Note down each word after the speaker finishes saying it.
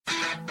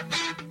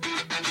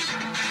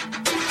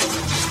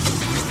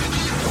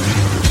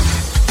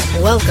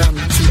Welcome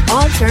to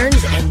All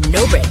Turns and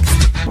No Breaks.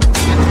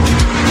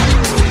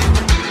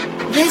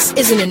 This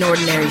isn't an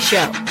ordinary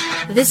show.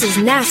 This is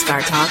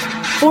NASCAR talk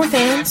for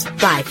fans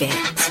by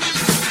fans.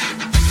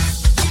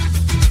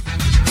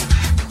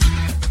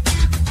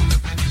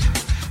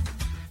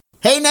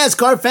 Hey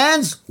NASCAR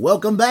fans,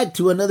 welcome back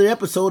to another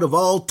episode of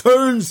All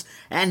Turns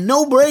and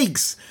No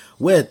Breaks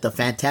with the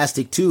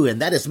Fantastic Two, and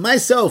that is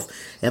myself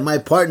and my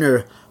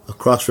partner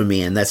across from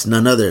me, and that's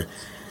none other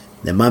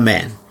than my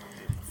man,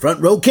 Front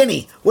Row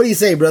Kenny. What do you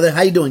say, brother?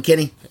 How you doing,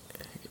 Kenny?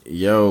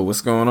 Yo, what's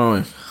going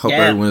on? Hope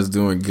everyone's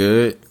doing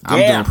good. I'm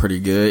doing pretty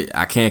good.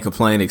 I can't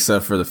complain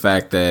except for the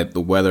fact that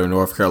the weather in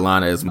North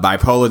Carolina is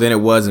bipolar than it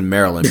was in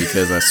Maryland,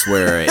 because I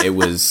swear it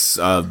was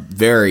a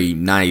very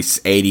nice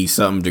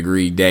 80-something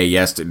degree day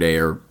yesterday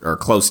or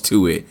close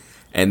to it.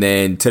 And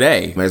then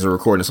today, as we're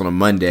recording this on a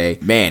Monday,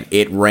 man,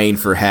 it rained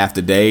for half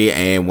the day.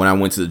 And when I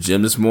went to the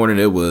gym this morning,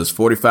 it was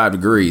 45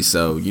 degrees.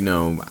 So, you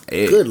know.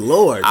 Good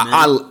Lord,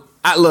 man.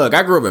 Look,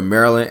 I grew up in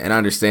Maryland, and I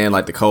understand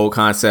like the cold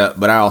concept,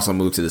 but I also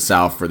moved to the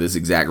South for this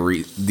exact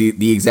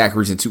the exact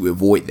reason to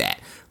avoid that.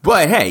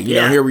 But hey, you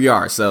know, here we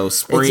are. So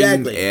spring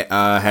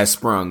has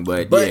sprung,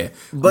 but I'm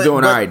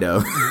doing all right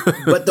though.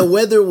 But the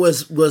weather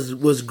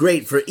was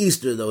great for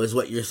Easter, though, is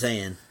what you're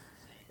saying.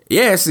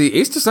 Yeah, see,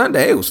 Easter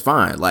Sunday it was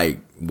fine. Like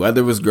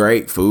weather was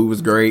great, food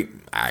was great.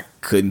 I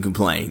couldn't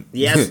complain.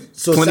 Yes,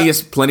 so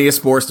plenty of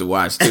sports to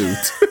watch too.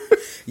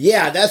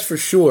 Yeah, that's for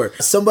sure.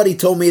 Somebody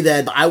told me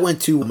that I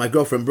went to my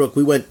girlfriend Brooke.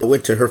 We went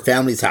to her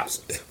family's house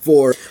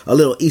for a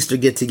little Easter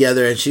get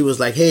together, and she was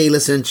like, "Hey,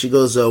 listen," she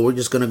goes, "We're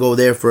just gonna go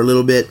there for a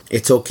little bit.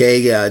 It's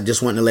okay.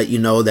 Just wanting to let you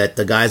know that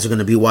the guys are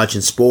gonna be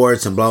watching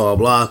sports and blah blah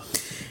blah."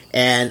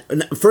 And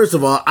first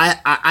of all, I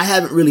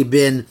haven't really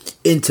been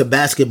into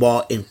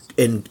basketball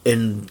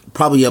in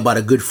probably about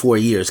a good 4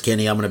 years,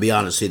 Kenny. I'm gonna be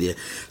honest with you.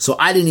 So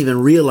I didn't even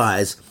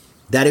realize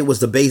that it was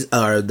the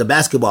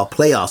basketball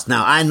playoffs.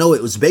 Now I know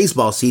it was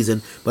baseball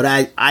season, but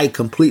I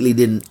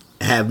completely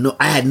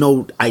I had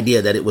no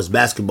idea that it was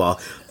basketball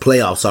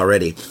playoffs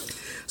already.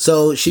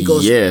 So she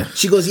goes,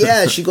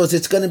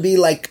 it's gonna be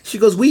like, she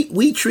goes,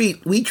 we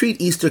treat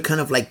Easter kind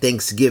of like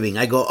Thanksgiving.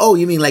 I go, oh,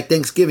 you mean like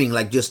Thanksgiving,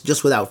 like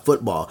just without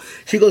football?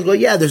 She goes, well,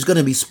 yeah, there's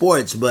gonna be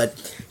sports, but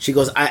she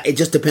goes, it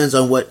just depends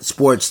on what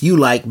sports you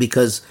like,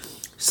 because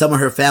some of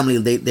her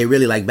family, they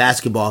really like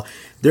basketball.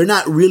 They're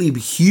not really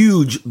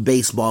huge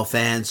baseball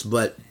fans,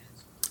 but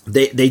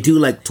they do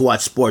like to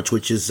watch sports,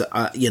 which is,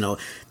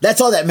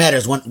 that's all that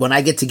matters. When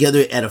I get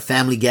together at a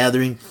family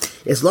gathering,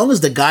 as long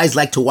as the guys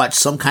like to watch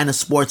some kind of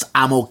sports,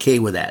 I'm okay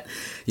with that.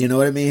 You know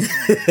what I mean?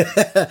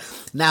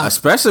 Now,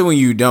 especially when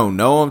you don't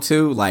know them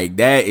too, like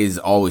that is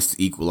always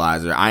the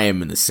equalizer. I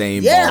am in the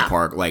same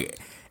ballpark. Like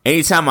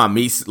anytime I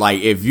meet,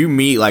 like if you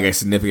meet like a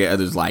significant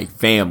other's like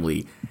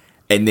family,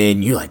 and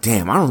then you're like,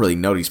 damn, I don't really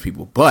know these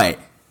people, but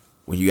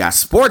when you got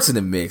sports in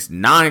the mix,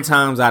 9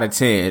 times out of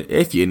 10,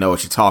 if you know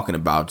what you're talking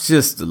about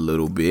just a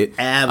little bit,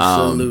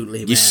 absolutely,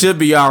 man, you should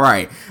be all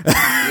right.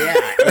 Yeah,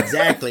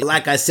 exactly.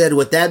 Like I said,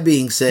 with that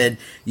being said,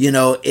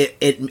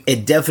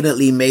 it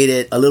definitely made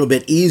it a little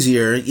bit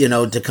easier,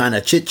 to kind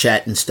of chit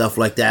chat and stuff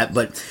like that.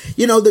 But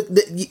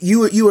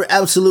you were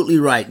absolutely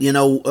right.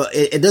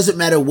 It doesn't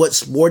matter what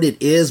sport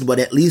it is, but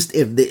at least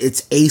if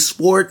it's a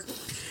sport,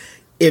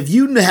 if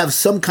you have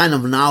some kind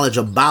of knowledge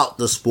about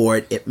the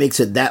sport, it makes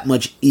it that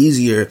much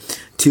easier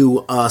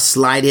to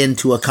slide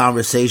into a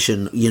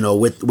conversation,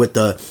 with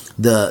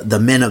the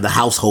men of the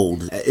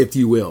household, if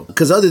you will.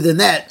 Because other than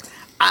that,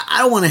 I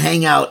don't want to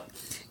hang out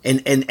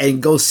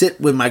and go sit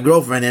with my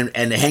girlfriend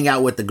and hang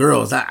out with the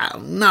girls. I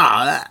don't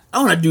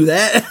want to do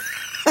that.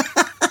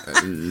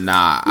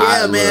 Nah,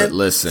 yeah, man.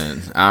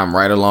 Listen, I'm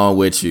right along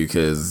with you,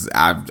 because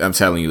I'm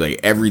telling you, like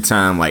every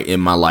time, like in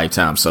my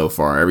lifetime so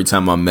far, every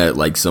time I met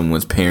like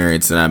someone's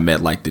parents and I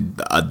met like the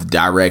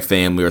direct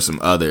family or some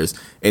others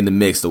in the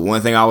mix, the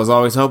one thing I was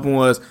always hoping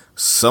was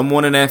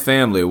someone in that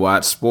family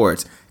watch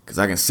sports, because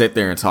I can sit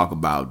there and talk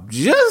about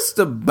just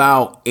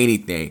about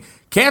anything.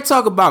 Can't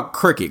talk about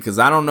cricket because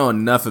I don't know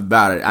enough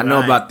about it. I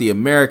know about the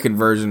American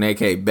version,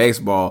 aka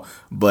baseball,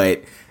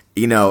 but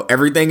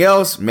everything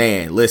else,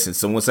 man, listen,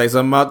 someone say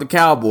something about the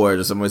Cowboys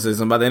or someone say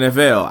something about the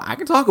NFL. I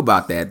can talk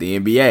about that. The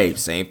NBA,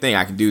 same thing.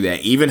 I can do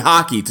that. Even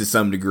hockey to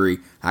some degree,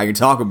 I can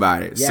talk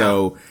about it. Yeah,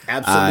 so,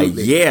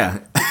 absolutely.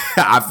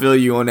 I feel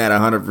you on that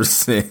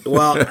 100%.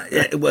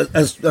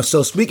 Well,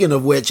 so speaking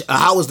of which,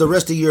 how was the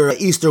rest of your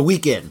Easter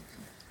weekend?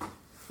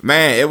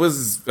 Man, it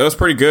was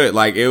pretty good.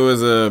 Like, it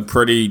was a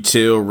pretty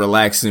chill,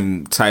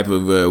 relaxing type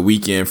of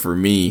weekend for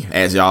me.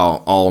 As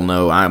y'all all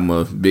know, I'm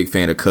a big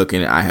fan of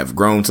cooking. I have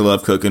grown to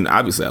love cooking.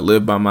 Obviously, I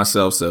live by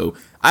myself, so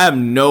I have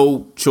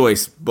no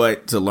choice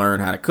but to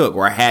learn how to cook,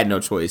 or I had no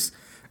choice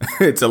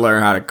to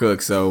learn how to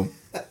cook. So,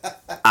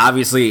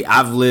 obviously,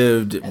 I've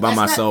lived by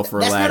myself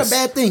for the last... That's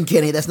not a bad thing,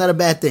 Kenny. That's not a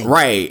bad thing.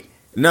 Right.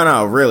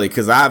 No, really,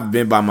 because I've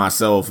been by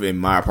myself in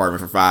my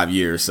apartment for 5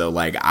 years, so,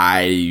 like,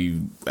 I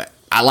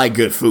like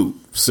good food.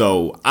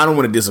 So I don't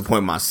want to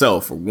disappoint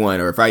myself, for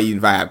one, or if I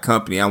have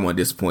company, I don't want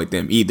to disappoint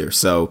them either.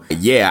 So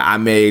yeah, I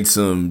made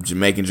some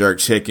Jamaican jerk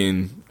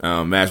chicken,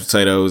 mashed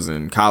potatoes,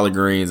 and collard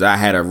greens. I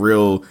had a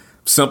real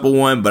simple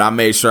one, but I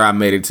made sure I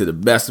made it to the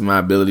best of my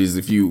abilities.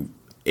 If you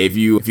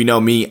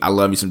know me, I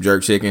love me some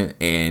jerk chicken,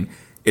 and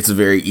it's a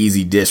very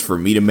easy dish for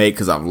me to make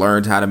because I've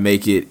learned how to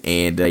make it.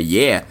 And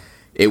yeah,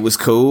 it was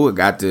cool. I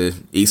got to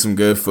eat some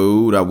good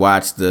food. I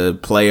watched the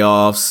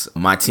playoffs.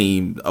 My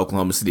team,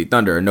 Oklahoma City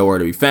Thunder, are nowhere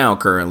to be found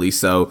currently,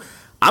 so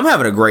I'm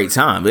having a great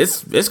time.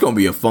 It's going to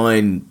be a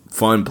fun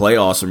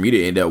playoffs for me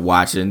to end up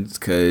watching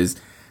because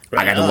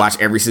I got to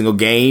watch every single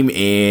game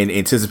in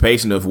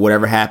anticipation of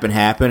whatever happened,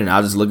 and I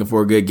was just looking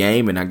for a good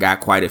game, and I got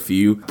quite a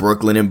few.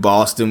 Brooklyn and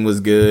Boston was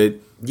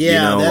good.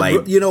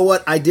 Yeah, you know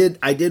what? I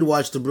did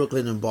watch the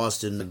Brooklyn and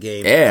Boston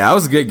game. Yeah, that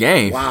was a good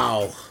game.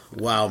 Wow,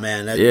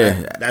 man.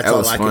 That's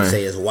all I can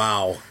say is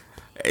wow.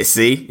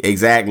 See,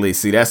 exactly.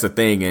 See, that's the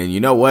thing. And you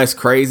know what's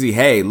crazy?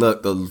 Hey,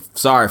 look,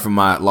 sorry for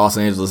my Los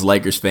Angeles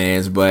Lakers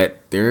fans,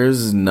 but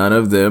there's none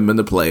of them in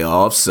the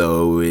playoffs,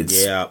 so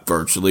it's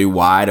virtually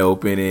wide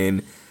open,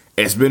 and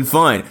it's been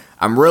fun.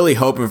 I'm really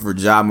hoping for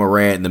Ja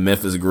Morant and the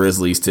Memphis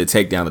Grizzlies to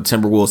take down the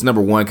Timberwolves.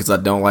 Number one, because I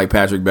don't like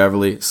Patrick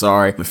Beverly.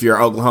 Sorry. If you're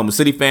an Oklahoma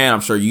City fan,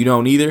 I'm sure you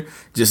don't either,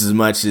 just as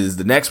much as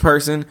the next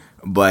person.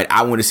 But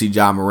I want to see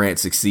Ja Morant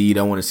succeed.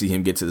 I want to see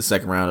him get to the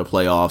second round of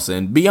playoffs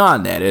and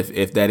beyond that,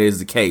 if that is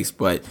the case.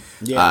 But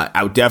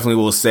I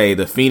definitely will say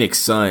the Phoenix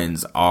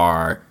Suns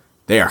are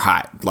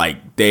hot.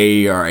 Like,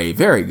 they are a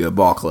very good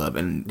ball club,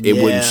 and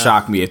it wouldn't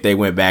shock me if they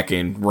went back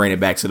and ran it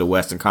back to the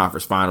Western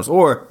Conference Finals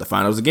or the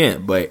Finals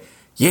again. But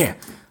yeah.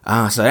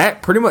 So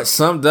that pretty much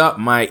summed up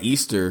my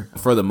Easter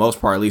for the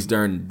most part, at least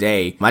during the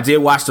day. I did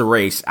watch the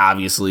race,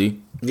 obviously.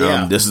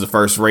 Yeah. This is the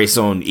first race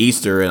on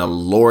Easter, and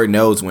Lord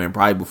knows when,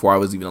 probably before I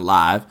was even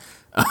alive.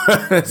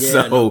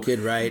 No kid,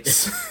 right?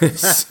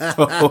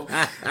 so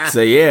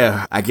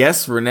yeah, I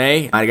guess,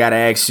 Renee, I got to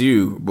ask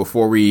you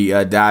before we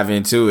dive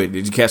into it.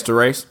 Did you catch the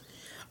race?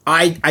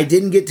 I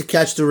didn't get to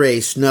catch the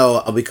race,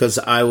 no, because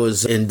I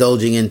was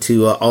indulging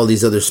into all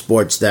these other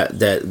sports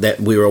that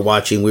we were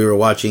watching. We were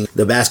watching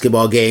the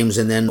basketball games,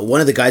 and then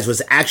one of the guys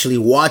was actually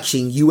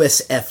watching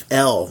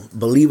USFL.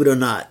 Believe it or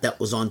not,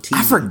 that was on TV.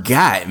 I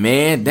forgot,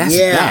 man. That's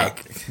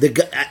back. The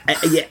guy,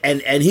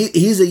 and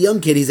he's a young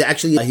kid.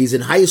 He's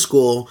in high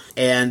school,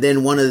 and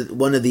then one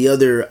of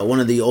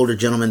the older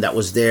gentlemen that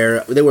was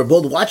there. They were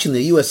both watching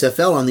the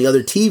USFL on the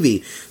other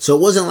TV, so it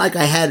wasn't like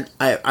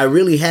I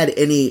really had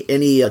any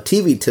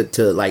TV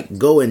to like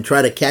go and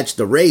try to catch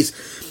the race.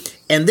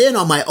 And then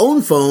on my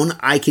own phone,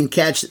 I can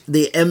catch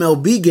the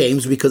MLB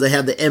games because I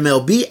have the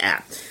MLB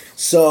app.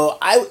 So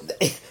a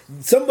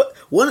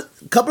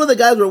couple of the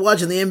guys were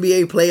watching the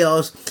NBA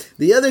playoffs.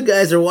 The other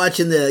guys are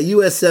watching the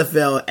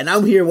USFL, and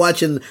I'm here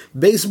watching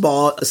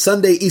baseball,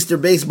 Sunday Easter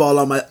baseball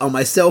on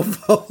my cell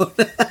phone.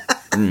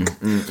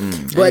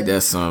 But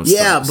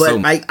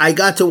I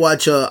got to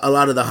watch a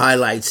lot of the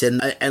highlights, and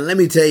let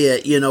me tell you,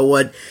 you know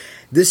what?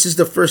 This is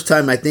the first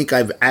time I think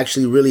I've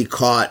actually really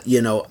caught,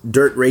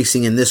 dirt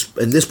racing in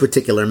this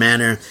particular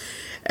manner.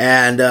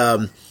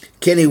 And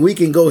Kenny, we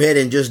can go ahead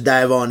and just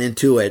dive on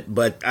into it.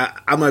 But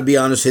I'm going to be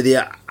honest with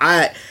you.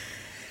 I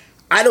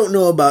don't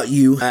know about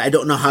you. I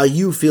don't know how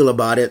you feel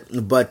about it.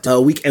 But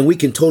we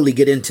can totally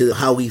get into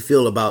how we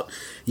feel about,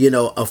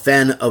 a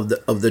fan of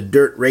the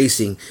dirt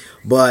racing.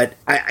 But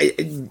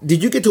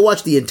did you get to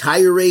watch the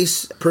entire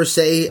race per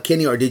se,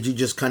 Kenny, or did you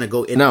just kind of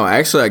go in? No,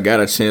 actually, I got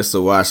a chance to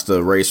watch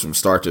the race from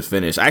start to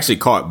finish. I actually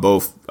caught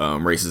both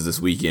races this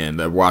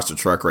weekend. I watched the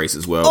truck race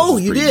as well. Oh,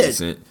 you did?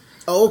 Decent.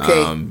 Oh,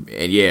 okay.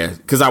 And yeah,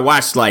 because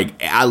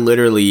I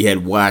literally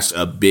had watched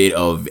a bit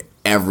of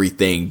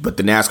everything, but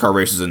the NASCAR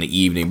race was in the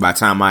evening. By the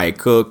time I had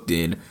cooked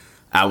and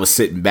I was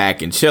sitting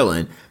back and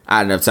chilling, I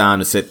had enough time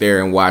to sit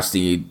there and watch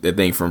the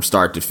thing from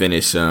start to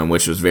finish,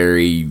 which was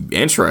very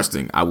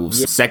interesting.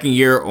 Second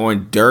year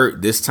on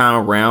dirt this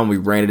time around. We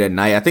ran it at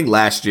night. I think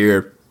last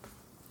year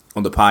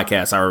on the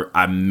podcast,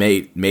 I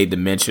made the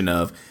mention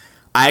of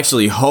I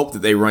actually hope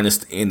that they run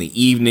this in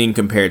the evening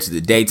compared to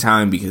the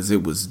daytime because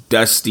it was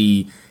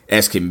dusty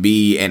as can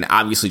be, and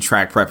obviously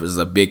track prep is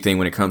a big thing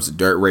when it comes to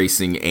dirt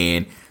racing.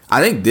 And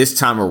I think this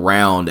time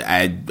around,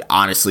 I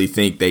honestly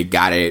think they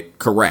got it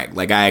correct.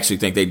 Like, I actually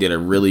think they did a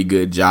really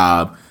good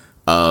job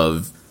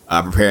of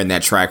preparing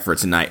that track for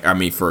tonight. I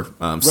mean, for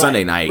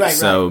Sunday night. Right.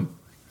 So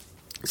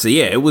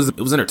yeah, it was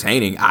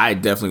entertaining. I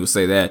definitely would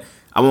say that.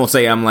 I won't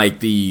say I'm like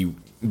the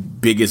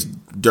biggest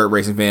dirt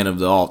racing fan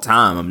of all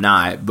time. I'm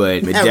not,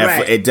 but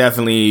it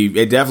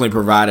definitely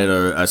provided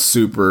a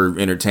super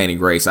entertaining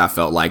race. I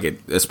felt like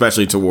it,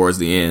 especially towards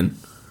the end.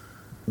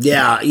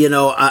 Yeah,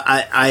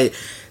 I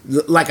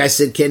like I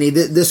said, Kenny,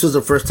 this was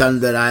the first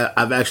time that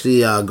I've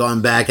actually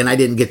gone back, and I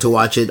didn't get to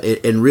watch it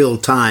in real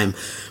time.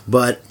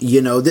 But,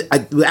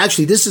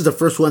 actually, this is the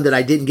first one that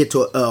I didn't get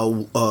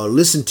to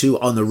listen to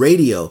on the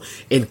radio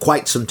in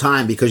quite some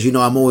time because,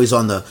 I'm always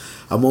on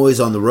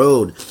the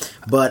road.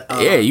 But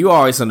yeah, you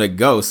always on the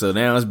go, so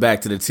now it's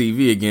back to the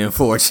TV again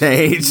for a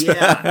change.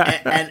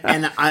 Yeah,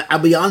 and I'll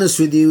be honest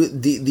with you,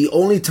 the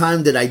only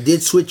time that I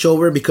did switch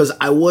over, because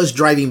I was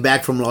driving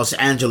back from Los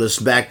Angeles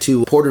back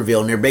to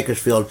Porterville near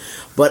Bakersfield,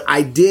 but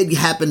I did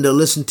happen to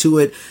listen to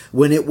it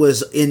when it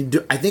was in,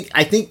 I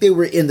think they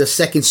were in the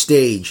second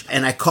stage,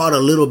 and I caught a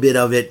little bit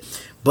of it.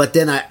 But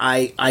then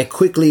I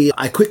quickly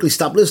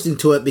stopped listening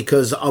to it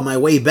because on my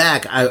way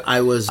back I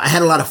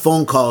had a lot of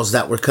phone calls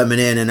that were coming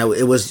in, and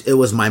it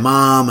was my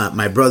mom,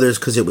 my brothers,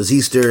 because it was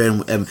Easter,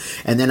 and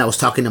then I was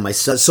talking to my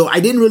son, so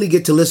I didn't really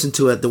get to listen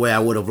to it the way I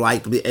would have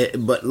liked.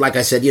 But like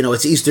I said,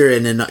 it's Easter,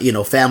 and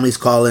then families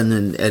calling,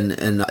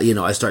 and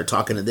I start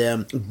talking to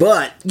them.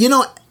 But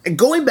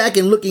going back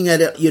and looking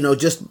at it,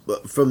 just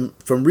from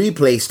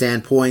replay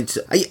standpoint,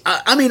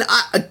 I mean,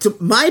 to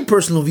my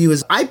personal view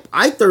is I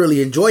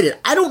thoroughly enjoyed it.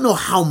 I don't know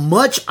how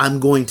much I'm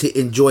going to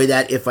enjoy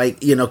that if I,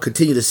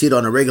 continue to see it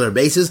on a regular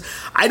basis.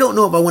 I don't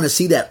know if I want to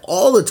see that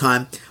all the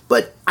time,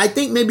 but I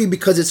think maybe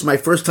because it's my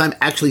first time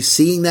actually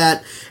seeing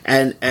that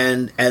and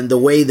the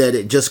way that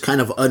it just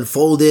kind of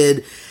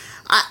unfolded,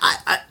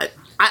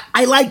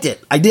 I liked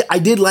it. I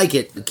did like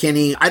it,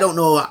 Kenny. I don't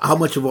know how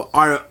much of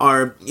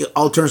our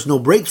All Turns No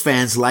Breaks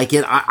fans like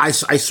it. I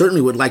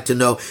certainly would like to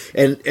know.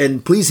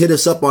 And please hit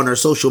us up on our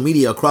social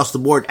media across the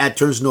board at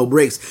Turns No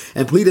Breaks.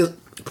 And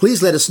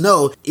please let us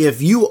know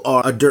if you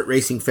are a dirt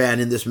racing fan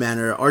in this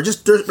manner or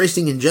just dirt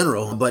racing in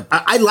general. But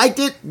I liked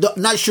it.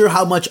 Not sure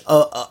how much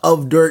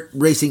of dirt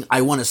racing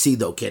I want to see,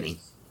 though, Kenny.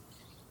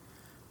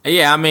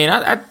 Yeah, I mean,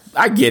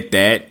 I get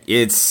that.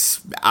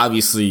 It's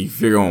obviously, if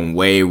you're going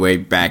way, way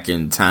back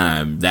in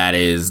time, that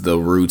is the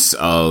roots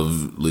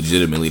of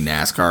legitimately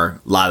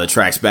NASCAR. A lot of the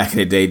tracks back in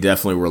the day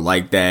definitely were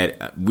like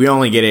that. We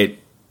only get it,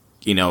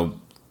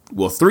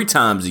 3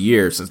 times a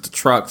year since the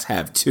trucks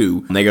have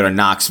 2. They go to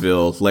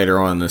Knoxville later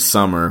on in the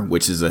summer,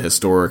 which is a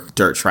historic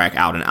dirt track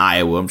out in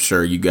Iowa. I'm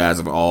sure you guys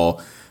have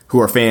all, who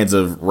are fans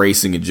of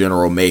racing in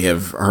general, may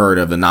have heard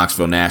of the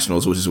Knoxville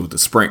Nationals, which is with the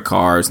sprint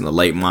cars and the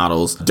late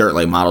models, dirt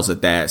late models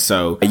at that.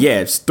 So yeah,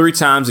 it's 3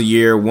 times a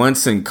year,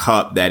 once in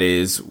Cup. That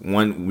is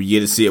we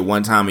get to see it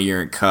 1 time a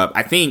year in Cup.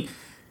 I think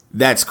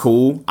that's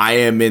cool. I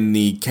am in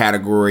the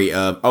category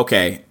of,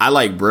 okay, I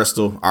like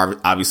Bristol,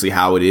 obviously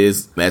how it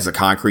is as a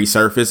concrete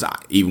surface,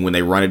 even when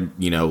they run it,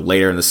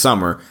 later in the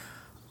summer.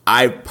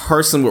 I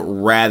personally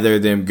would rather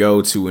them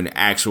go to an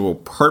actual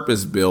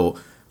purpose-built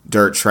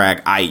dirt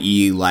track,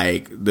 i.e.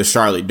 like the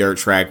Charlotte dirt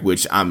track,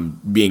 which I'm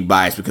being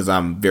biased because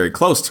I'm very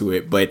close to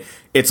it, but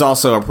it's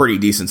also a pretty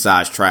decent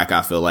sized track,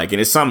 I feel like.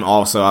 And it's something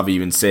also I've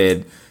even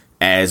said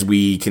as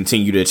we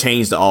continue to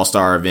change the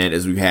All-Star event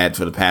as we've had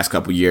for the past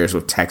couple years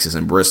with Texas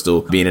and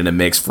Bristol being in the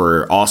mix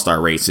for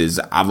All-Star races.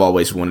 I've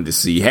always wanted to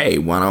see, hey,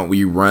 why don't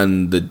we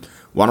run the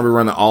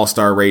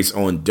All-Star race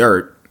on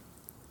dirt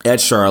at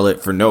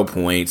Charlotte for no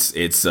points?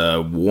 It's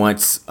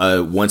once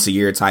a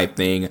year type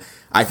thing.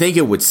 I think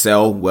it would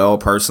sell well,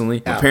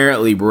 personally. Yeah.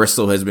 Apparently,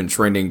 Bristol has been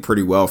trending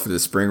pretty well for the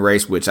spring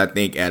race, which I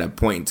think at a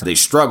point in time they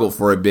struggled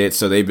for a bit,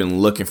 so they've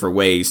been looking for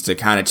ways to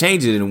kind of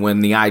change it. And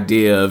when the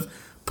idea of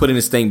putting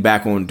this thing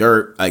back on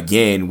dirt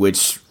again,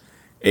 which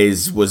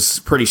was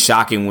pretty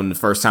shocking when the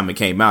first time it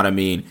came out. I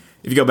mean,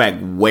 if you go back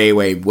way,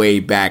 way, way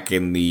back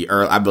in the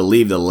early, I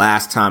believe the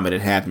last time it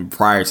had happened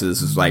prior to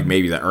this was like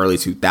maybe the early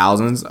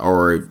 2000s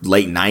or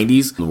late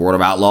 90s. The World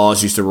of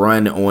Outlaws used to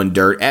run on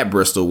dirt at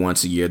Bristol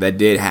once a year. That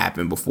did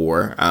happen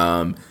before.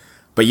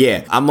 But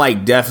yeah, I'm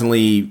like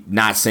definitely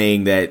not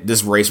saying that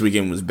this race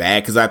weekend was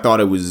bad because I thought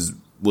it was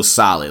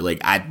solid.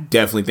 Like, I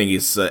definitely think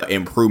it's an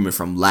improvement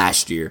from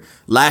last year.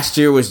 Last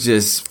year was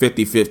just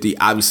 50-50.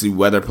 Obviously,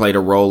 weather played a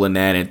role in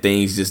that and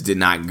things just did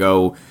not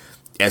go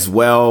as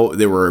well.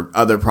 There were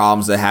other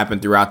problems that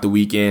happened throughout the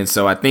weekend.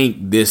 So I think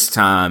this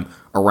time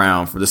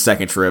around for the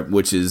second trip,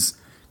 which is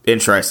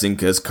interesting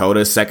because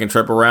Coda's second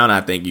trip around,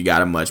 I think you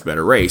got a much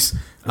better race.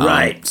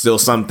 Right. Still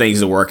some things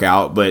to work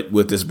out, but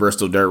with this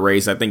Bristol dirt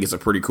race, I think it's a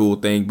pretty cool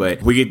thing. But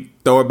if we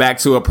could throw it back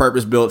to a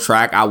purpose-built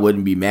track, I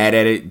wouldn't be mad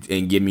at it,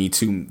 and give me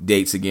 2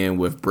 dates again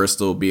with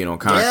Bristol being on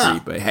concrete. Yeah.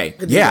 But hey,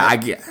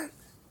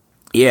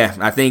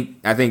 I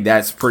think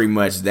that's pretty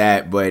much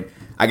that. But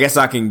I guess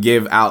I can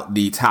give out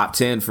the top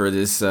 10 for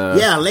this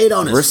late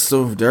on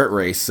Bristol dirt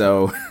race.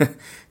 So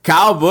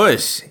Kyle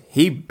Busch,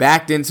 he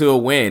backed into a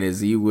win,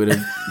 as he would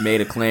have made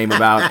a claim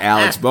about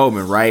Alex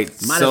Bowman, right?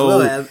 Might as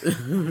well have.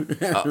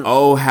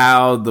 Oh,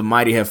 how the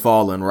mighty have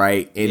fallen,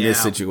 right, in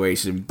this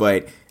situation.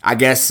 But I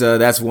guess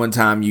that's one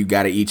time you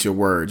got to eat your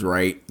words,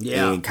 right?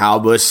 Yeah. And Kyle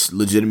Busch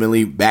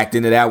legitimately backed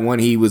into that one.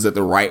 He was at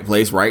the right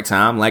place, right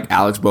time, like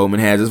Alex Bowman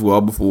has as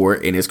well before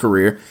in his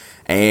career.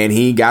 And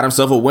he got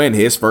himself a win,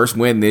 his first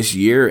win this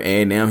year,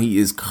 and now he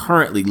is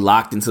currently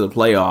locked into the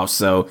playoffs.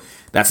 So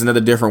that's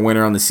another different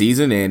winner on the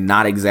season, and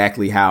not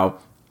exactly how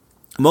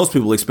most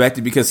people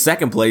expected, because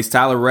second place,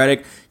 Tyler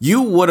Reddick,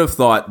 you would have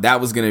thought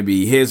that was going to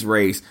be his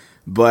race.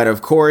 But,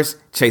 of course,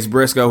 Chase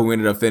Briscoe, who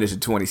ended up finishing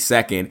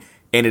 22nd,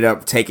 ended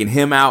up taking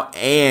him out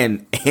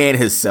and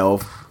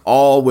himself,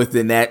 all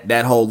within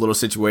that whole little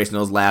situation,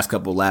 those last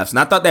couple of laps. And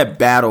I thought that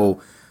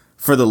battle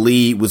for the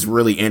lead was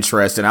really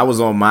interesting. I was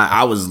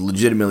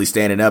legitimately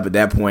standing up at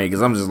that point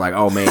because I'm just like,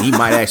 oh, man, he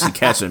might actually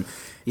catch him.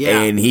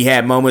 Yeah. And he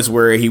had moments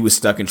where he was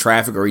stuck in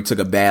traffic or he took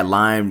a bad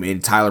line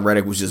and Tyler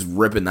Reddick was just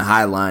ripping the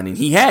high line, and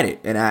he had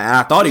it. And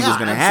I thought he was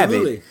going to have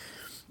it.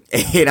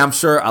 And I'm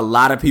sure a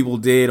lot of people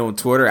did on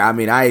Twitter. I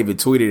mean, I even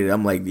tweeted it.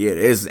 I'm like, yeah,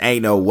 this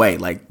ain't no way.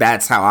 Like,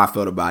 that's how I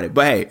felt about it.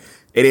 But hey,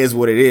 it is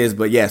what it is.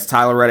 But yes,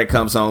 Tyler Reddick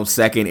comes home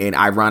second, and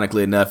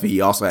ironically enough,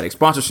 he also had a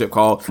sponsorship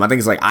call. I think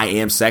it's like I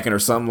am second or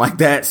something like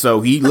that.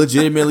 So he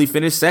legitimately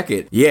finished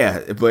second.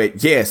 Yeah,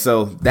 but yeah,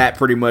 so that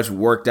pretty much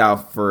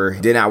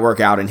did not work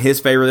out in his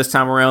favor this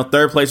time around.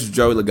 Third place was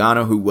Joey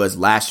Logano, who was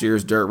last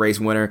year's dirt race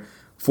winner.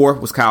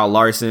 Fourth was Kyle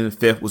Larson.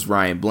 Fifth was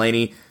Ryan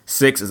Blaney.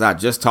 Sixth, as I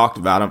just talked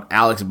about him,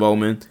 Alex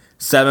Bowman.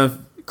 Seventh,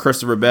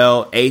 Christopher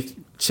Bell. Eighth,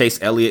 Chase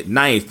Elliott.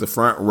 Ninth, the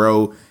front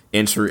row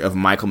entry of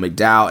Michael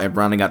McDowell, and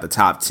rounding out the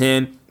top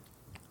 10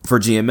 for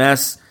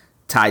GMS,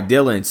 Ty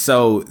Dillon.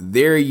 So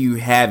there you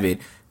have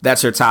it.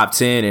 That's your top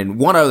 10. And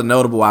one other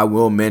notable I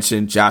will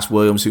mention, Josh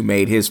Williams, who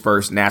made his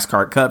first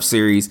NASCAR Cup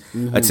Series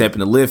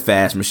attempting to live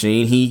fast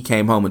machine. He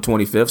came home in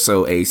 25th,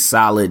 so a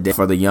solid day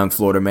for the young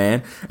Florida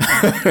man.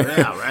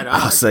 Yeah, right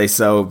on. I'll say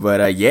so.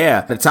 But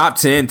yeah, the top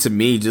 10 to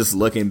me, just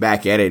looking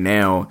back at it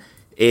now,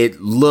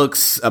 it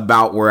looks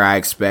about where I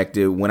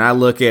expected. When I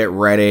look at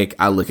Reddick,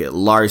 I look at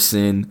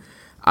Larson,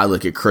 I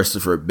look at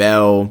Christopher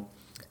Bell,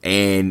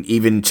 and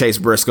even Chase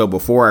Briscoe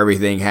before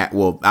everything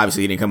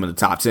obviously he didn't come in the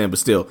top 10, but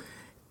still,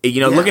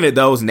 looking at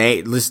those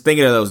names, just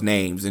thinking of those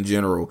names in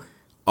general,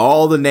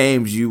 all the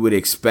names you would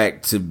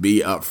expect to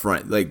be up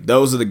front, like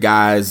those are the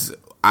guys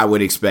I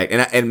would expect.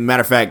 And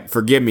matter of fact,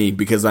 forgive me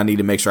because I need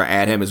to make sure I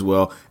add him as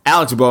well.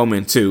 Alex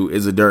Bowman too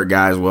is a dirt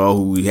guy as well,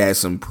 who has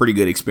some pretty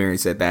good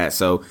experience at that.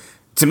 So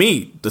to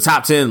me, the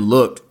top 10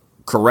 looked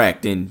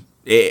correct, and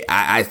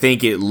I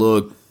think it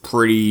looked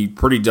pretty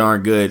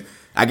darn good.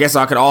 I guess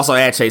I could also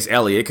add Chase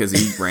Elliott because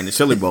he ran the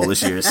Chili Bowl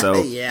this year.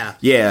 So yeah,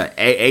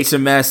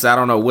 HMS. I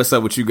don't know what's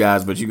up with you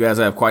guys, but you guys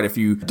have quite a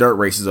few dirt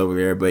races over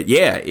there. But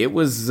yeah, it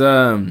was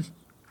a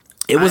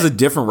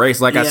different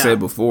race, like I said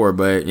before.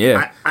 But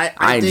yeah,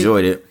 I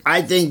enjoyed it.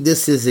 I think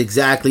this is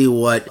exactly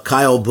what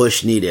Kyle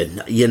Busch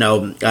needed.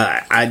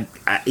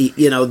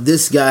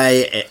 This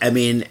guy. I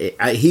mean,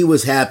 he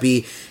was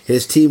happy.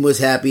 His team was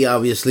happy.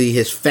 Obviously,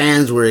 his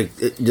fans were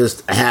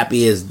just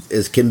happy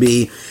as can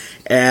be,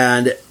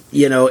 and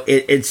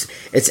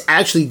it's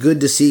actually good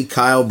to see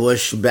Kyle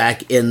Busch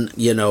back in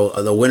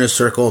the winner's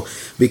circle,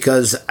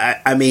 because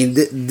I mean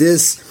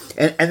this.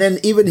 And then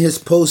even his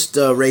post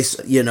race,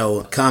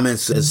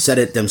 comments said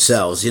it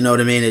themselves. You know what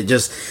I mean? It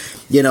just,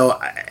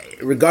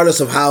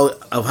 regardless of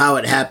how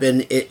it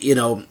happened, he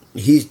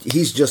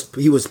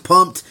was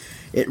pumped.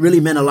 It really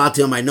meant a lot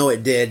to him. I know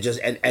it did.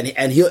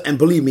 And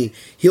believe me,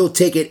 he'll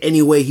take it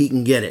any way he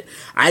can get it.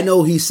 I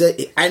know he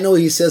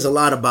says a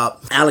lot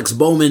about Alex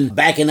Bowman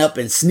backing up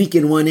and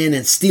sneaking one in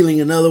and stealing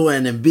another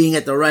one and being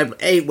at the right.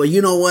 Hey, well,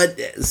 you know what?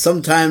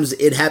 Sometimes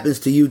it happens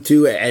to you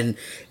too. And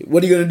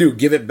what are you going to do?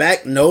 Give it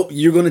back? Nope.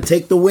 You're going to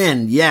take the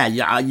win. Yeah,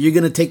 you're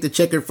going to take the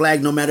checkered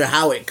flag no matter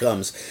how it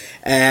comes.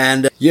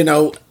 And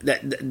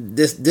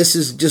this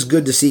is just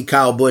good to see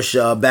Kyle Busch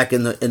back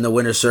in the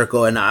winner's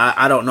circle. And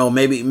I don't know,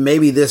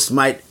 maybe this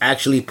might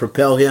actually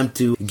propel him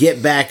to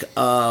get back.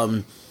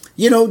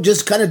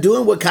 Just kind of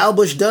doing what Kyle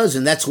Busch does,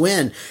 and that's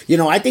win.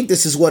 I think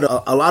this is what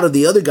a lot of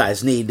the other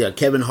guys need.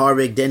 Kevin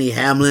Harvick, Denny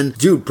Hamlin.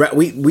 Dude,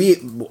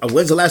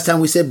 when's the last time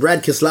we said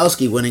Brad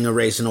Keselowski winning a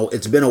race?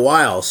 It's been a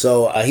while.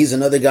 So he's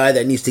another guy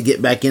that needs to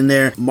get back in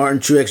there. Martin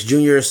Truex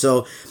Jr.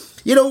 So,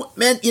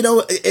 man,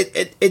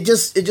 it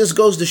just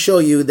goes to show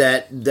you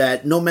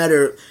that no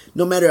matter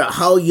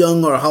how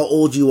young or how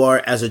old you are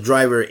as a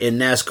driver in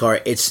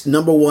NASCAR, it's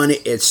number one,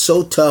 it's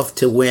so tough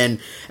to win.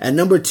 And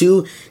number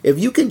two, if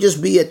you can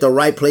just be at the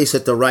right place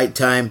at the right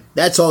time,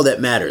 that's all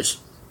that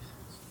matters.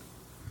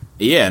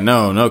 Yeah,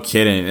 no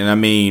kidding. And I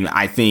mean,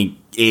 I think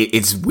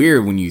it's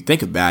weird when you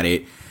think about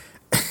it.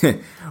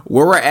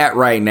 Where we're at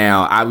right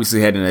now,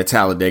 obviously heading to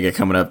Talladega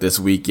coming up this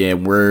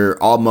weekend, we're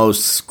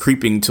almost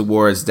creeping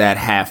towards that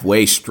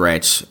halfway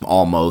stretch,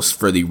 almost,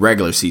 for the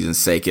regular season's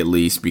sake at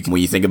least. Because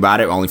when you think about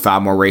it, only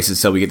 5 more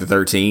races till we get to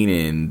 13,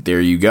 and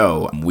there you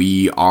go.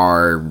 We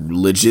are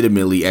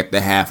legitimately at the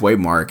halfway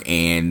mark,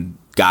 and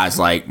guys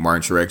like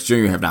Martin Truex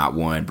Jr. have not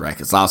won. Brad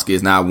Keselowski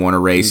has not won a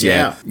race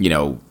yet.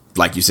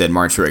 Like you said,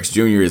 Martin Truex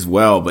Jr. as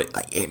well.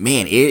 But,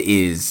 man, it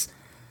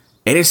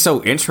is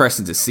so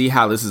interesting to see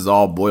how this is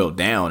all boiled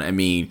down. I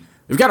mean,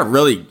 we've got a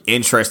really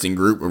interesting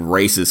group of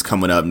races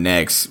coming up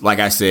next. Like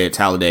I said,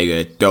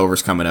 Talladega,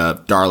 Dover's coming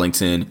up,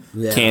 Darlington,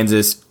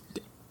 Kansas.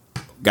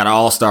 Got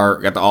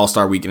the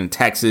All-Star weekend in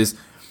Texas,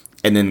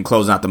 and then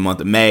closing out the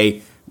month of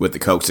May with the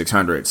Coke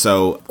 600.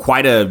 So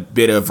quite a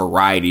bit of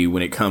variety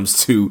when it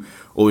comes to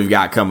what we've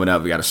got coming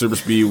up. We got a super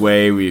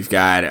speedway, we've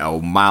got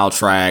a mile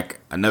track,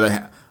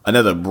 another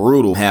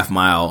brutal half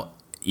mile.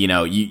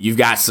 You've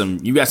got some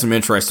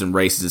interesting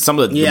races. Some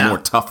of the more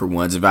tougher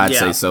ones, if I'd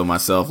say so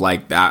myself.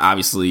 Like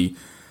obviously,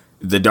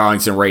 the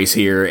Darlington race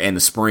here and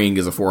the spring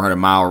is a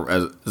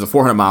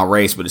 400-mile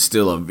race, but it's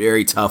still a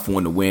very tough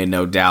one to win,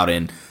 no doubt.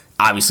 And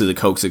obviously, the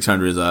Coke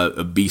 600 is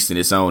a beast in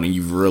its own, and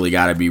you've really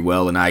got to be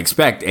well. And I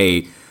expect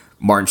a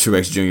Martin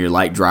Truex Jr.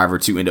 like driver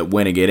to end up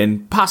winning it,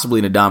 and possibly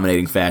in a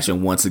dominating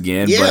fashion once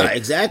again. Yeah, but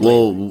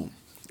exactly.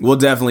 We'll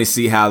definitely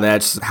see how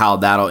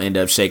that'll end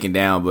up shaking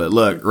down. But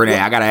look, Renee,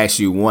 I got to ask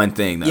you one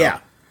thing, though. Yeah.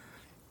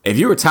 If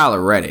you were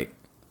Tyler Reddick,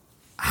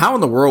 how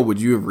in the world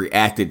would you have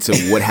reacted to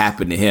what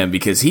happened to him?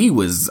 Because he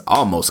was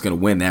almost going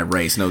to win that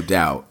race, no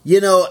doubt.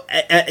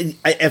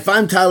 If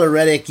I'm Tyler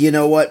Reddick, you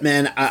know what,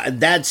 man?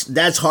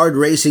 That's hard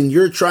racing.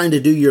 You're trying to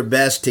do your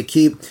best to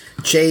keep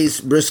Chase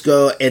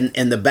Briscoe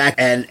in the back,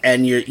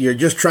 and you're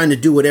just trying to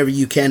do whatever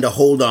you can to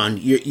hold on.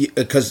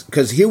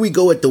 Because here we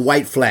go at the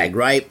white flag,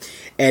 right?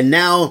 And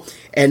now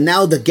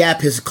the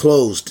gap has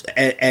closed,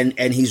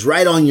 and he's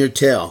right on your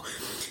tail,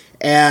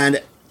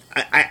 and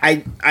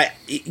I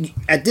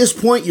at this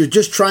point you're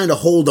just trying to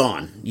hold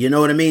on. You know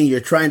what I mean? You're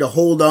trying to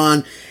hold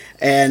on,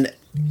 and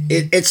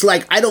it's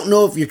like, I don't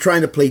know if you're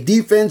trying to play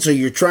defense or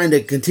you're trying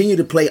to continue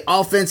to play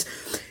offense.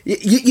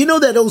 You know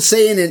that old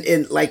saying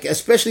in like,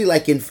 especially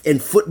like in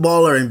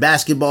football or in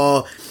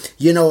basketball,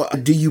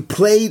 do you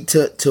play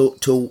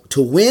to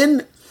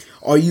win,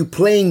 or are you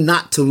playing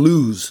not to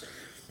lose?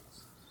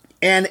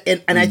 And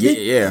I think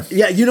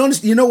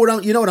you know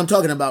what I'm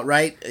talking about,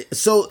 right?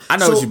 So I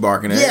know what you're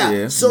barking at.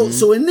 Yeah.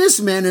 So in this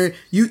manner,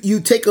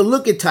 you take a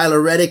look at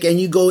Tyler Reddick and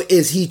you go,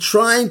 is he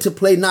trying to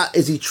play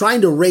is he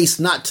trying to race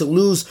not to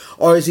lose,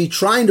 or is he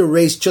trying to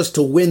race just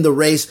to win the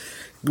race,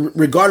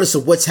 regardless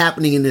of what's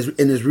happening in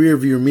his rear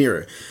view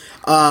mirror?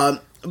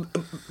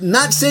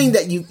 Not saying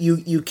that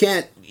you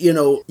can't.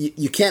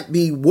 You can't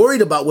be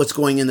worried about what's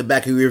going in the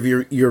back of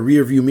your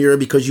rear view mirror,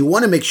 because you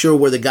want to make sure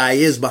where the guy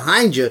is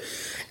behind you.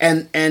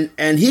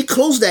 And he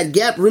closed that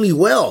gap really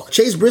well.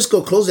 Chase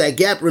Briscoe closed that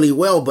gap really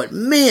well. But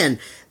man,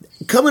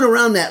 coming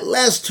around that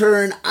last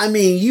turn, I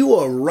mean, you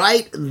are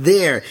right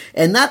there.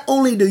 And not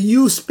only do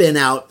you spin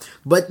out,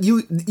 but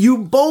you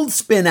both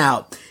spin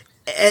out.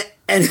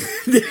 And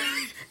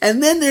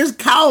then there's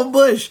Kyle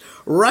Busch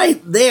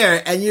right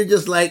there. And you're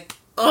just like,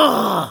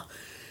 oh.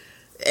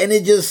 And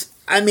it just,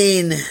 I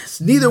mean,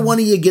 neither one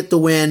of you get the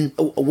win.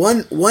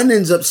 One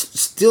ends up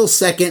still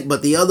second,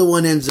 but the other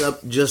one ends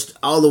up just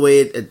all the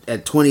way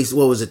at 20.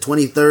 What was it,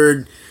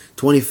 23rd,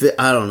 25th?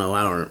 I don't know.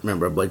 I don't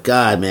remember. But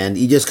God, man,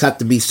 you just have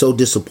to be so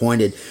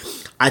disappointed.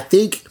 I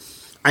think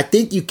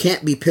you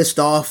can't be pissed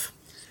off.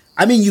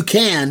 I mean, you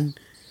can.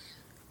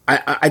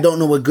 I don't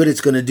know what good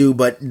it's going to do,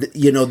 but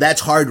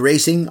that's hard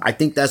racing. I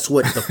think that's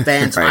what the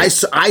fans. Right.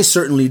 I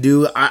certainly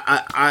do.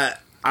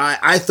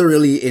 I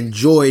thoroughly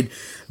enjoyed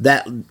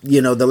that,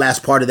 the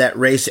last part of that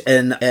race,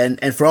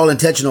 and for all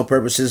intentional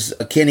purposes,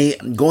 Kenny,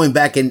 going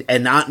back and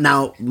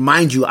now,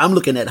 mind you, I'm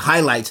looking at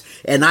highlights,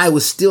 and I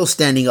was still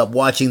standing up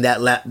watching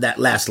that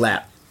last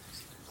lap.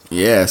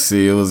 Yeah,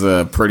 see, it was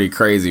a pretty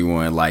crazy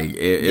one. Like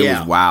it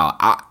was wild.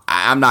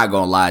 I'm not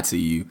gonna lie to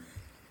you.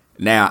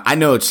 Now, I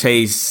know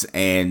Chase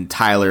and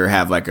Tyler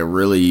have like a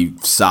really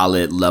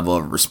solid level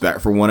of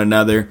respect for one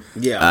another.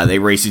 Yeah. They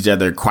race each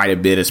other quite a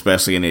bit,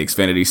 especially in the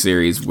Xfinity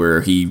Series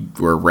where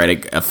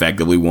Reddick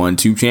effectively won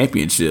 2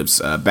 championships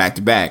back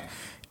to back.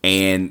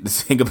 And the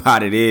thing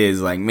about it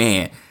is, like,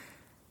 man,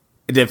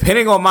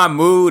 depending on my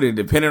mood and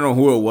depending on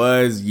who it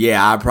was,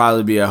 I'd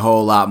probably be a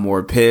whole lot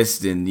more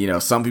pissed. And,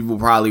 some people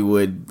probably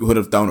would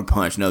have thrown a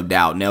punch, no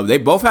doubt. Now, they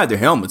both had their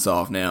helmets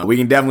off now. We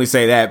can definitely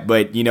say that.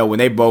 But, when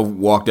they both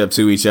walked up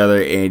to each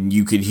other and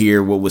you could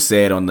hear what was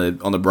said on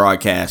the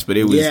broadcast. But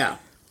it was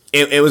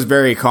it was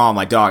very calm.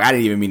 Like, dog, I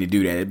didn't even mean to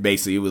do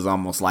that. It was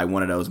almost like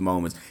one of those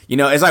moments.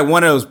 It's like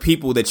one of those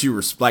people that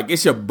you like,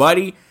 it's your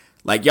buddy.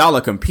 Like, y'all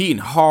are competing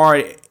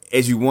hard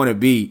as you want to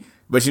be.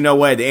 But you know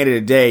what? At the end of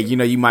the day,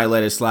 you might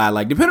let it slide.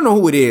 Like, depending on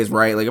who it is,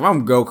 right? Like, if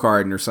I'm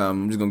go-karting or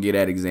something, I'm just going to give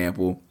that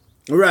example.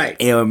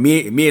 Right. And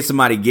me and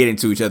somebody get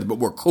into each other, but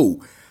we're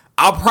cool.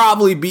 I'll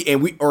probably be,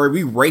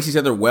 we race each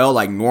other well,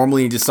 like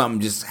normally, and just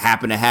something just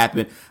happen to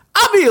happen. I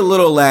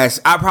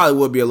probably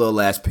would be a little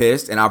less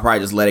pissed, and I'll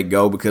probably just let it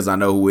go because I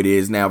know who it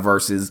is now,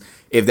 versus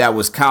if that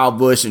was Kyle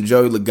Busch and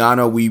Joey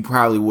Logano, we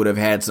probably would have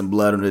had some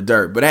blood on the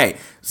dirt. But hey,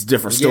 it's a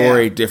different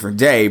story, different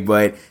day,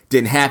 but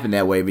didn't happen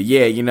that way. But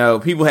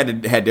people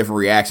had different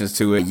reactions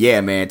to it.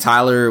 Yeah, man,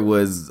 Tyler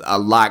was a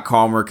lot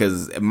calmer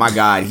because, my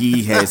God,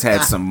 he has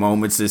had some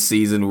moments this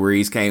season where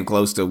he's came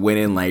close to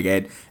winning. Like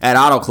at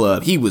Auto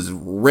Club, he was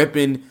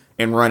ripping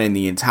and running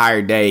the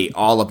entire day,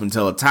 all up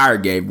until a tire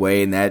gave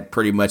way, and that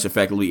pretty much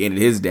effectively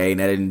ended his day, and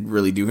that didn't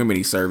really do him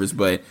any service.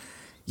 But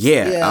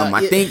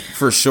I think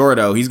for sure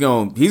though he's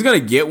gonna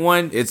get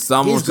one. It's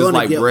almost just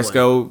like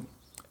Briscoe. One.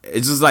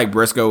 It's just like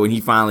Briscoe when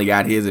he finally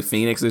got his at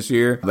Phoenix this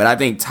year. But I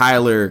think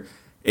Tyler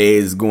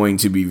is going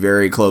to be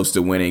very close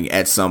to winning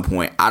at some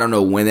point. I don't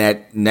know when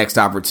that next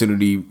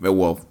opportunity.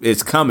 Well,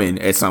 it's coming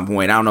at some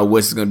point. I don't know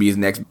what's going to be his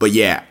next. But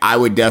I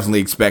would definitely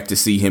expect to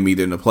see him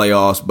either in the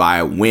playoffs by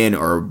a win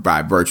or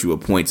by virtue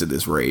of points at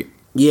this rate.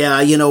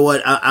 Yeah, you know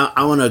what?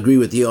 I want to agree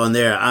with you on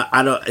there.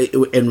 I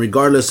don't, and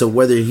regardless of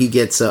whether he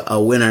gets a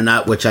win or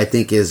not, which I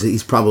think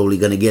he's probably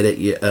going to get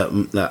it.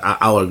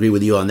 I'll agree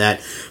with you on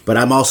that. But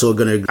I'm also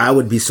I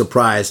would be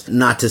surprised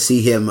not to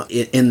see him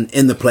in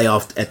the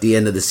playoff at the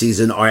end of the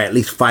season, or at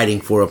least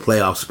fighting for a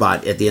playoff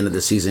spot at the end of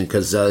the season,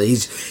 because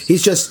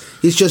he's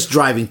just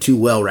driving too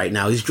well right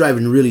now. He's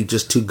driving really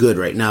just too good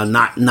right now,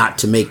 not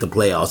to make the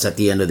playoffs at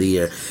the end of the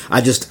year.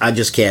 I just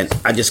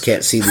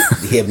can't see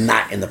him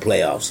not in the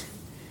playoffs.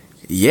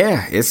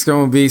 Yeah, it's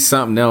going to be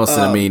something else.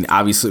 And I mean,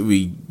 obviously,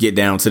 we get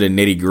down to the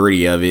nitty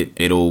gritty of it.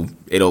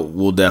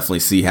 We'll definitely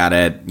see how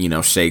that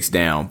shakes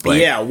down. But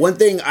yeah, one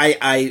thing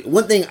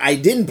I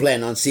didn't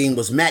plan on seeing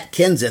was Matt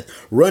Kenseth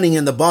running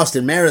in the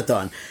Boston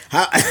Marathon.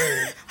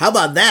 How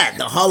about that?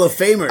 The Hall of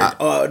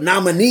Famer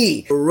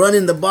nominee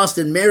running the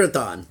Boston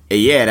Marathon.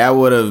 Yeah, that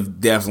would have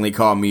definitely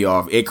caught me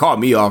off. It caught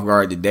me off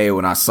guard today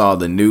when I saw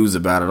the news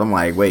about it. I'm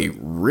like, wait,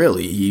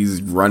 really?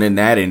 He's running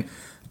that? And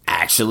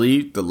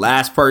actually, the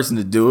last person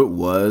to do it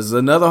was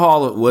another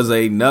Hall of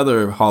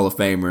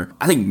Famer.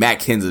 I think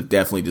Matt Kenseth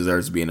definitely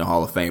deserves to be in the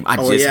Hall of Fame. I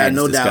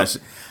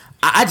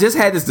just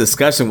had this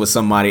discussion with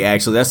somebody,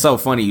 actually. That's so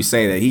funny you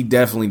say that. He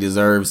definitely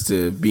deserves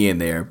to be in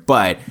there.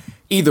 But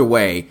either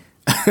way,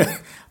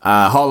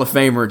 Hall of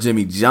Famer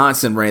Jimmy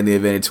Johnson ran the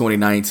event in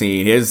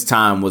 2019. His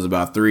time was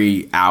about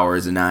 3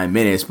 hours and 9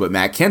 minutes, but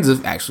Matt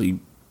Kenseth actually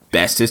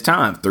best his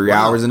time, 3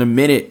 hours and a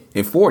minute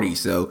and 40.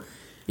 So,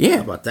 yeah.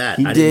 How about that?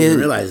 I didn't even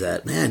realize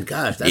that. Man,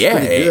 gosh, that's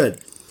pretty good.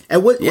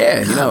 And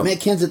Matt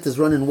Kenseth is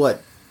running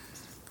what?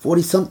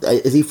 40 something?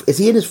 Is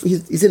he in his?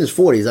 He's in his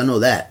 40s. I know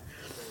that.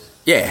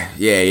 Yeah.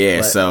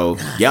 But, so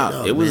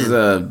it was.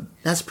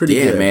 That's pretty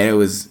good, man. It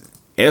was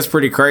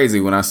pretty crazy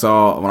when I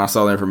saw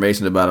the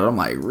information about it. I'm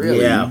like,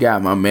 really? You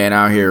got my man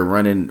out here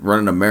running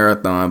a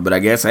marathon? But I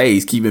guess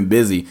he's keeping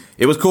busy.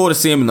 It was cool to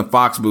see him in the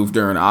Fox booth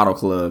during the Auto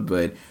Club,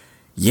 but.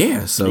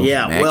 Yeah, so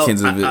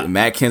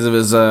Matt Kenseth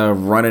is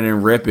running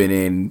and ripping,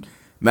 and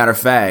matter of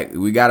fact,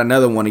 we got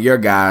another one of your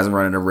guys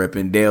running and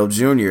ripping, Dale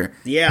Jr.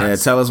 Yeah,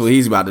 tell us what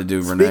he's about to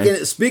do,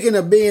 Renee. Speaking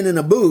of being in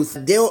a booth,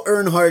 Dale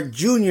Earnhardt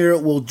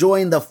Jr. will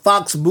join the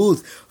Fox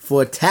booth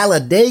for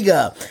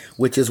Talladega,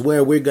 which is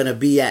where we're going to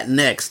be at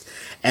next.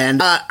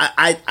 And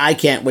I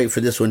can't wait for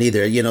this one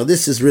either.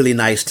 This is really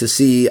nice to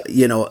see,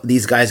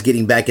 these guys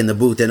getting back in the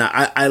booth. And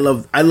I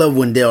love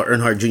when Dale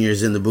Earnhardt Jr.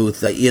 is in the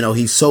booth.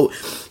 He's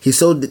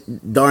so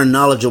darn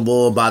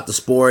knowledgeable about the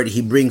sport.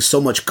 He brings so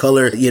much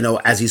color,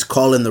 as he's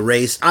calling the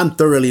race. I'm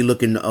thoroughly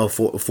looking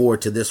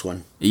forward to this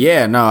one.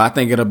 Yeah, no, I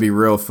think it'll be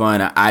real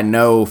fun. I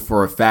know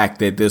for a fact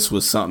that this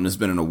was something that's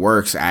been in the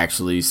works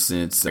actually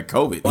since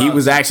COVID. Wow. He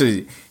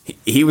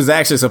was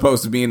actually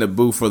supposed to be in the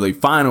booth for the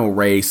final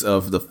race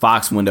of the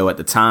Fox window at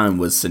the time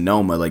was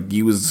Sonoma. Like,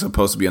 he was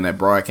supposed to be on that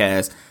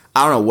broadcast.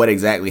 I don't know what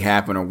exactly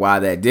happened or why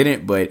that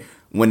didn't, but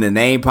when the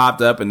name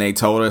popped up and they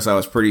told us, I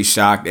was pretty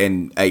shocked.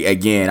 And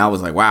again, I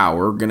was like, wow,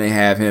 we're going to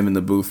have him in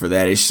the booth for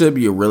that. It should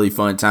be a really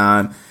fun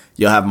time.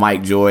 You'll have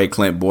Mike Joy,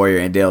 Clint Boyer,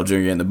 and Dale Jr.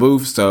 in the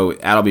booth, so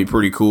that'll be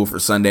pretty cool for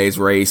Sunday's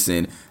race.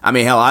 And I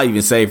mean, hell, I'll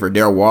even say for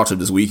Darrell Waltrip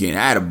this weekend,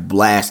 I had a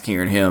blast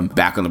hearing him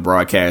back on the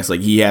broadcast. Like,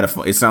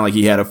 it sounded like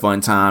he had a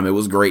fun time. It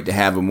was great to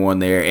have him on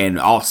there, and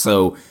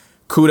also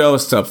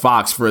kudos to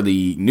Fox for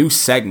the new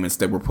segments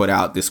that were put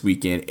out this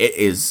weekend. It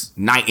is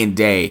night and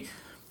day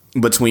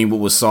between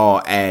what was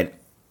saw at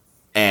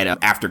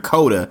after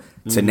COTA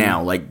to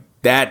now. Like,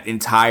 that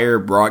entire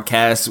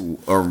broadcast,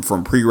 or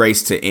from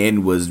pre-race to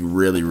end, was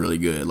really, really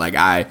good. Like,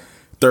 I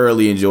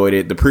thoroughly enjoyed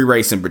it. The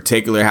pre-race in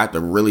particular, had to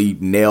really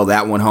nail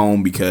that one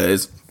home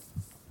because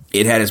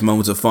it had its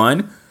moments of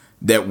fun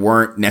that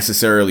weren't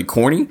necessarily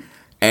corny,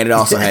 and it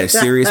also had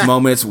serious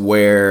moments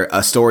where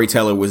a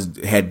storyteller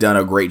had done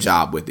a great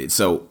job with it.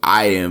 So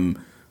I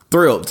am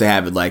thrilled to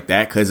have it like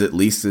that, because at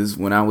least as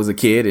when I was a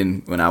kid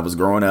and when I was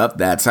growing up,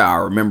 that's how I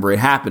remember it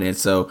happening.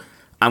 So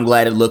I'm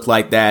glad it looked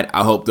like that.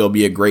 I hope there'll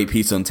be a great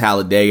piece on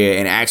Talladega.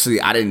 And actually,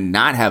 I did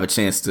not have a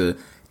chance to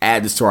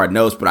add this to our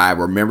notes, but I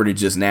remembered it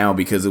just now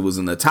because it was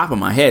in the top of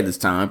my head this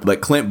time. But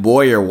Clint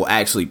Boyer will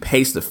actually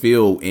pace the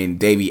field in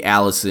Davey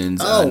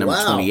Allison's number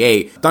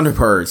 28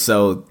 Thunderbird.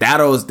 So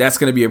that's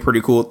going to be a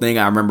pretty cool thing.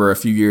 I remember a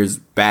few years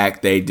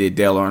back, they did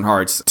Dale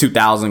Earnhardt's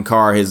 2000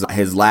 car,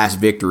 his last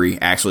victory,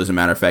 actually, as a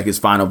matter of fact, his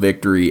final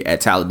victory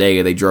at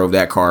Talladega. They drove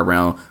that car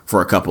around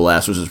for a couple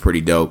laps, which is pretty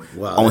dope.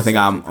 Wow, only thing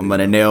I'm going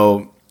to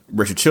nail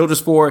Richard Childress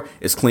for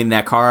is cleaning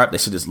that car up. They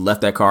should just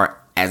left that car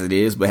as it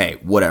is, but hey,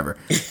 whatever.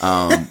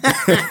 So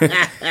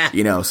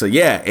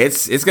yeah,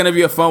 it's going to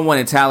be a fun one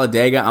in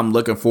Talladega. I'm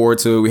looking forward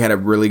to it. We had a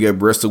really good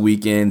Bristol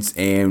weekend,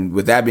 and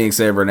with that being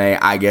said, Renee,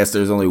 I guess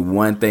there's only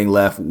one thing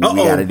left we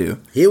got to do.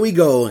 Here we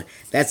go.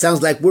 That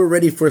sounds like we're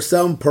ready for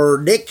some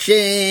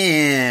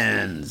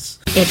predictions.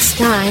 It's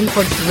time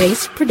for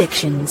race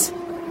predictions.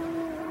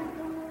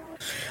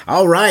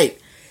 All right.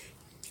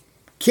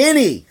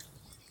 Kenny,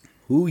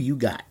 who you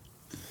got?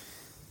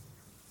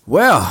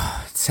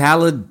 Well,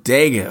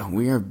 Talladega,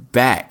 we are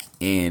back,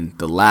 and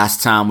the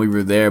last time we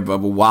were there,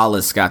 Bubba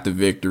Wallace got the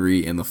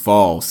victory in the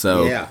fall.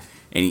 So, yeah.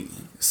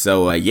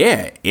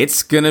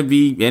 It's gonna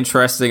be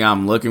interesting.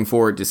 I'm looking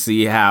forward to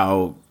see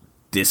how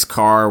this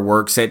car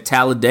works at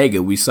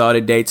Talladega. We saw it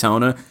at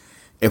Daytona.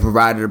 It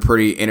provided a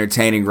pretty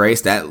entertaining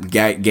race that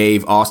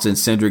gave Austin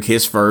Cindric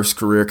his first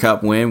career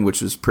Cup win,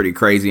 which was pretty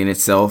crazy in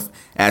itself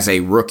as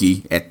a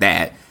rookie at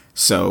that.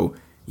 So,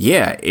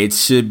 yeah, it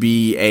should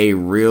be a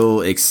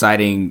real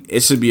exciting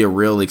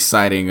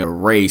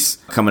race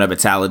coming up at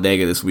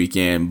Talladega this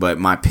weekend. But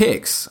my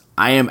picks,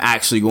 I am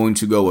actually going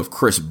to go with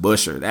Chris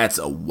Buescher. That's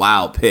a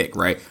wild pick,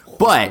 right?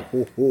 But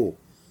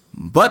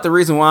But the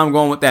reason why I'm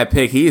going with that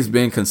pick, he has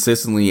been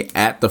consistently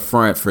at the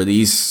front for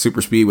these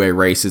super speedway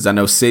races. I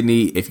know,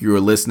 Sydney, if you were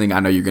listening,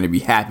 I know you're going to be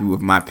happy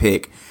with my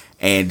pick.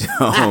 And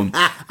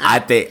I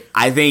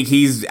think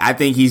he's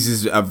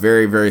just a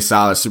very, very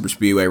solid super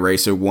speedway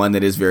racer, one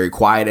that is very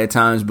quiet at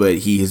times, but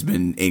he has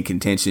been in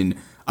contention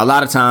a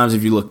lot of times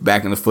if you look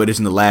back in the footage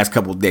in the last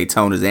couple of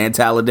Daytonas and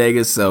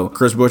Talladegas. So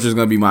Chris Buescher is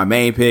going to be my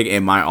main pick,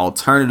 and my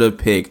alternative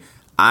pick,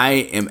 I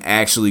am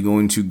actually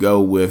going to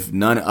go with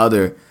none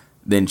other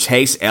than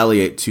Chase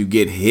Elliott to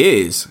get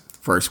his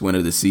first win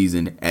of the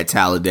season at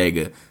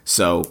Talladega.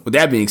 So with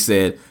that being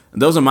said,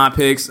 those are my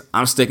picks.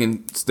 I'm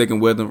sticking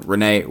with them.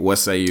 Renee, what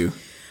say you?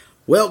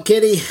 Well,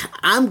 Kitty,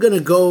 I'm gonna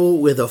go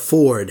with a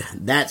Ford.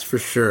 That's for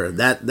sure.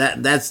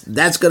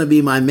 That's gonna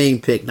be my main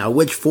pick. Now,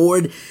 which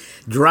Ford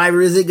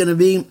driver is it gonna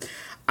be?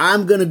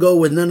 I'm going to go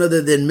with none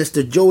other than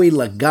Mr. Joey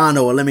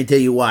Logano, and let me tell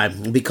you why.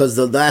 Because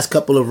the last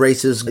couple of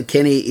races,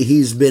 Kenny,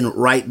 he's been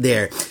right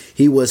there.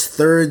 He was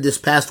third this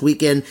past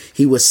weekend.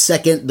 He was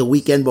second the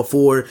weekend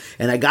before,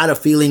 and I got a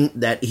feeling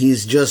that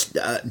he's just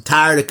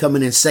tired of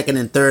coming in second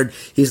and third.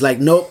 He's like,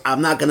 nope,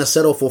 I'm not going to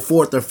settle for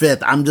fourth or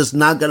fifth. I'm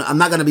not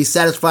going to be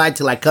satisfied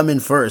till I come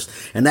in first,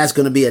 and that's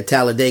going to be at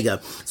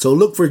Talladega. So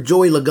look for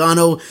Joey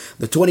Logano,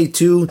 the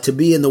 22, to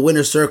be in the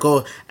winner's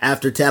circle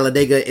after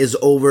Talladega is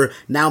over.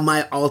 Now,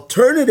 my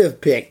alternative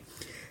pick.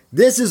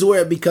 This is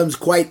where it becomes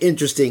quite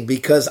interesting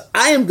because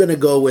I am going to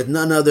go with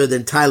none other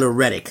than Tyler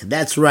Reddick.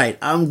 That's right.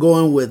 I'm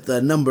going with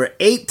number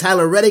 8,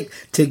 Tyler Reddick,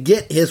 to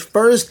get his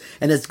first,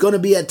 and it's going to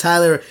be at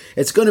Talladega.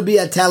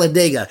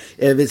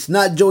 If it's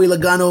not Joey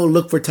Logano,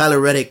 look for Tyler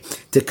Reddick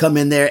to come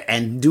in there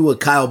and do a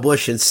Kyle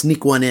Busch and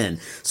sneak one in.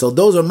 So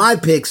those are my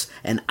picks,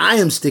 and I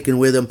am sticking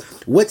with them.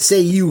 What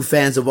say you,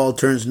 fans of All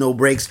Turns No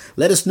Breaks?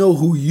 Let us know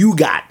who you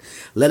got.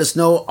 Let us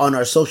know on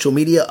our social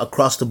media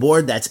across the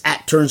board. That's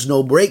at Turns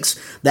No Breaks.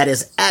 That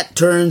is at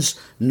Turns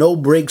No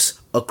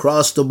Breaks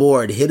across the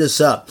board. Hit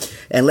us up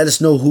and let us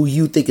know who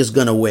you think is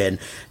going to win.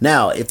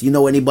 Now, if you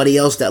know anybody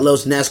else that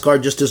loves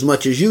NASCAR just as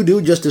much as you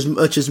do, just as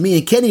much as me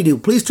and Kenny do,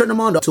 please turn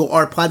them on to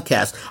our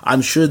podcast.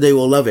 I'm sure they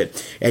will love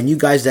it. And you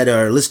guys that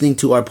are listening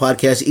to our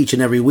podcast each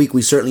and every week,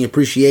 we certainly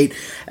appreciate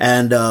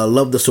and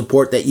love the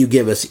support that you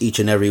give us each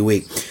and every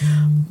week.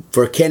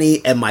 For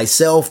Kenny and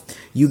myself,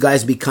 you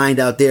guys be kind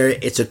out there.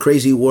 It's a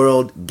crazy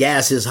world.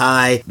 Gas is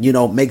high.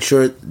 Make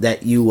sure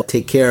that you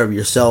take care of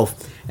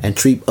yourself and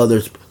treat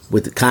others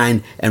with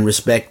kind and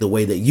respect the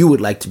way that you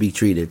would like to be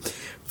treated.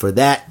 For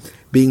that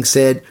being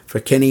said, for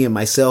Kenny and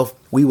myself,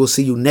 we will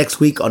see you next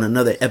week on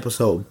another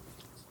episode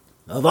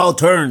of All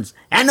Turns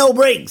and No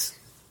Breaks.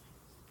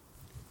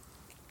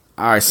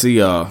 All right, see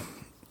y'all.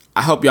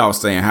 I hope y'all was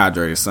staying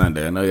hydrated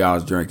Sunday. I know y'all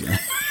was drinking.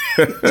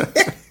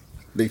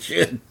 They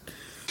should.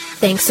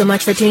 Thanks so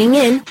much for tuning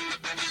in.